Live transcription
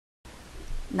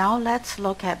Now let's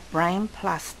look at brain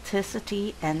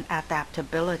plasticity and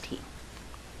adaptability.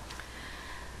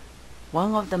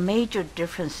 One of the major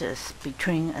differences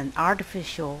between an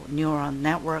artificial neural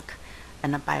network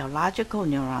and a biological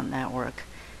neural network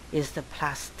is the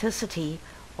plasticity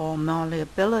or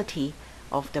malleability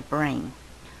of the brain.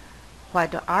 While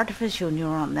the artificial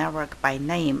neural network by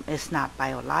name is not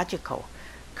biological,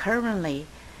 currently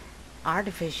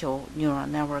artificial neural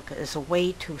network is a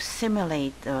way to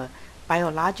simulate the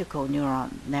biological neural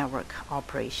network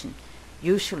operation,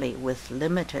 usually with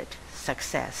limited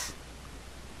success.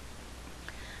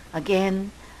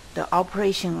 Again, the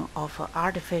operation of an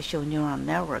artificial neural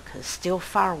network is still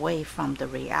far away from the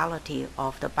reality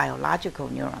of the biological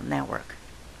neural network.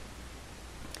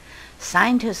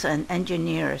 Scientists and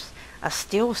engineers are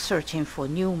still searching for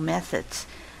new methods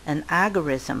and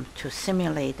algorithms to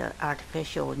simulate the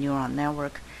artificial neural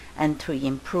network and to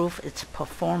improve its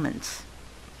performance.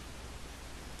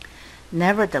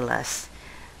 Nevertheless,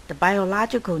 the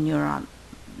biological neural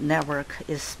network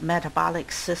is a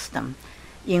metabolic system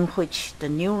in which the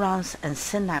neurons and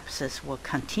synapses will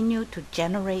continue to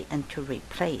generate and to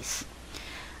replace.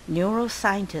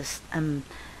 Neuroscientists and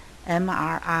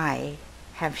MRI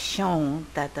have shown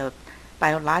that the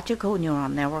biological neural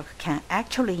network can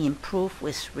actually improve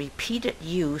with repeated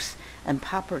use and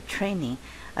proper training,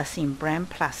 as in brain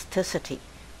plasticity.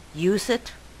 Use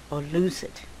it or lose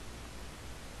it.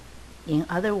 In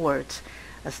other words,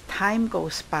 as time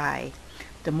goes by,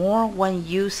 the more one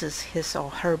uses his or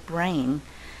her brain,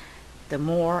 the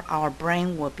more our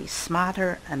brain will be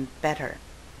smarter and better.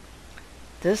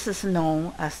 This is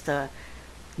known as the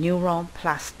neural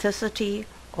plasticity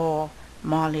or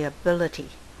malleability.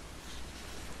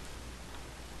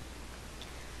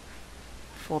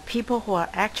 For people who are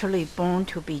actually born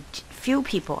to be, few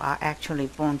people are actually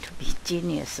born to be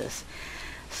geniuses.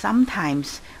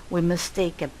 Sometimes we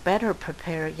mistake a better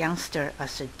prepared youngster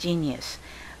as a genius.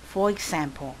 For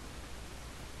example,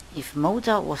 if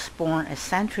Mozart was born a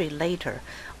century later,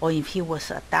 or if he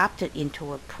was adopted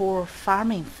into a poor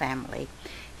farming family,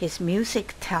 his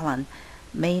music talent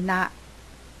may not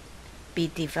be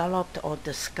developed or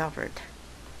discovered.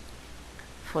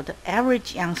 For the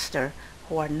average youngster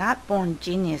who are not born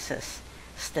geniuses,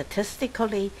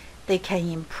 statistically, they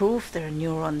can improve their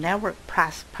neural network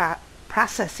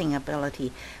processing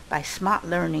ability by smart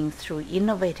learning through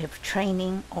innovative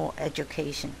training or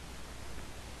education.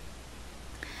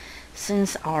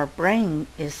 Since our brain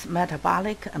is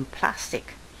metabolic and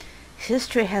plastic,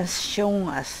 history has shown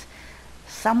us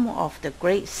some of the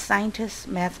great scientists,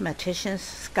 mathematicians,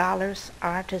 scholars,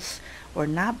 artists were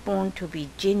not born to be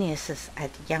geniuses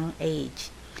at young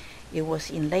age. It was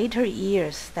in later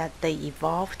years that they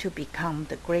evolved to become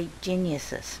the great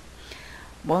geniuses.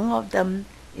 One of them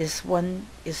is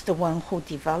the one who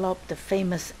developed the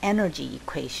famous energy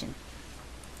equation.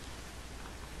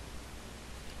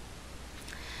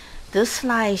 This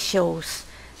slide shows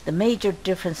the major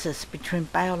differences between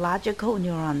biological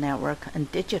neural network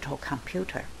and digital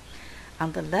computer.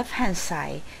 On the left-hand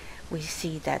side, we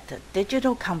see that the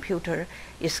digital computer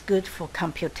is good for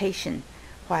computation,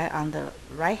 while on the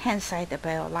right-hand side, the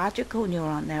biological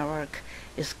neural network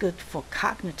is good for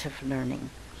cognitive learning.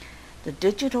 The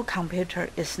digital computer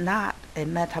is not a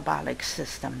metabolic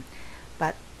system,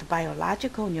 but the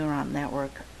biological neural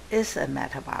network is a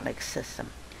metabolic system.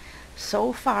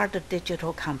 So far, the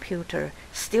digital computer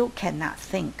still cannot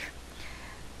think.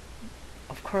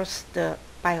 Of course, the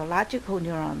biological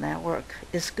neural network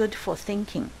is good for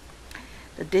thinking.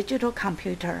 The digital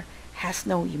computer has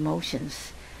no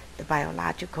emotions. The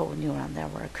biological neural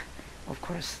network, of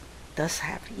course, does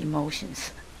have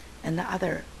emotions and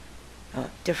other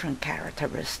different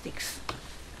characteristics.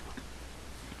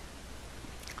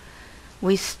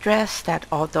 We stress that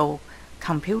although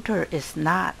computer is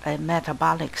not a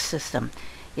metabolic system,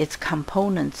 its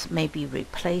components may be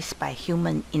replaced by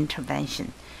human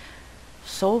intervention.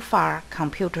 So far,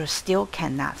 computers still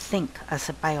cannot think as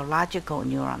a biological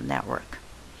neural network.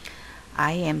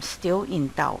 I am still in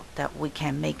doubt that we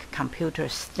can make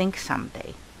computers think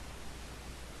someday.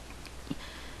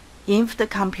 If the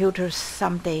computers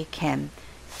someday can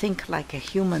think like a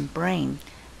human brain,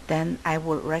 then I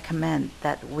would recommend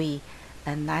that we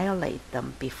annihilate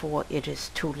them before it is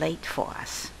too late for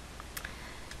us.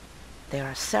 There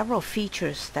are several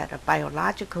features that a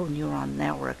biological neural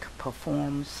network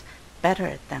performs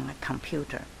better than a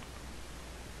computer.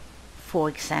 For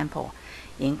example,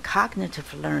 in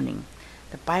cognitive learning,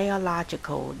 the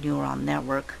biological neural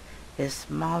network is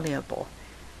malleable,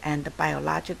 and the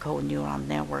biological neural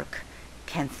network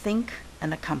can think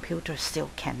and a computer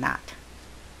still cannot.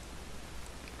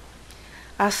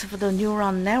 As for the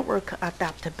neural network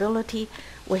adaptability,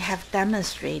 we have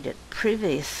demonstrated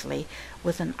previously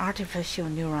with an artificial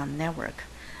neural network.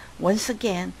 Once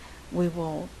again, we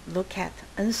will look at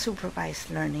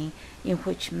unsupervised learning in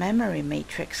which memory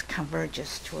matrix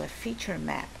converges to a feature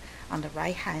map on the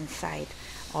right-hand side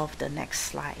of the next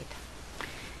slide.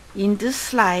 In this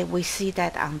slide, we see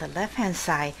that on the left-hand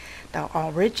side, the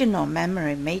original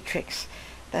memory matrix,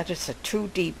 that is a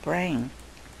 2D brain,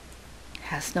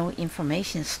 has no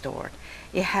information stored.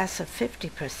 It has a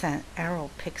 50% error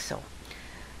pixel.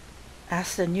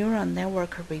 As the neural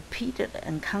network repeated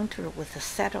encounter with a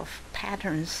set of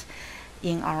patterns,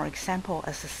 in our example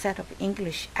as a set of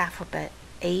English alphabet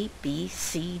A, B,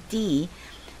 C, D,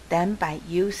 then by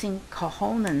using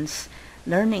cohonence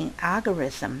learning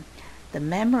algorithm, the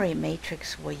memory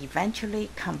matrix will eventually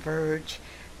converge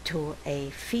to a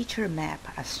feature map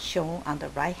as shown on the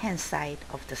right-hand side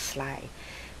of the slide.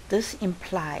 This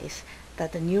implies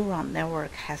that the neural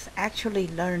network has actually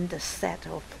learned the set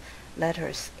of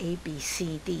letters A, B,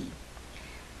 C, D.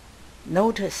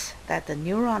 Notice that the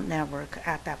neural network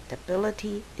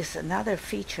adaptability is another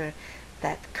feature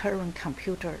that current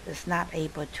computer is not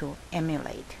able to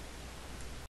emulate.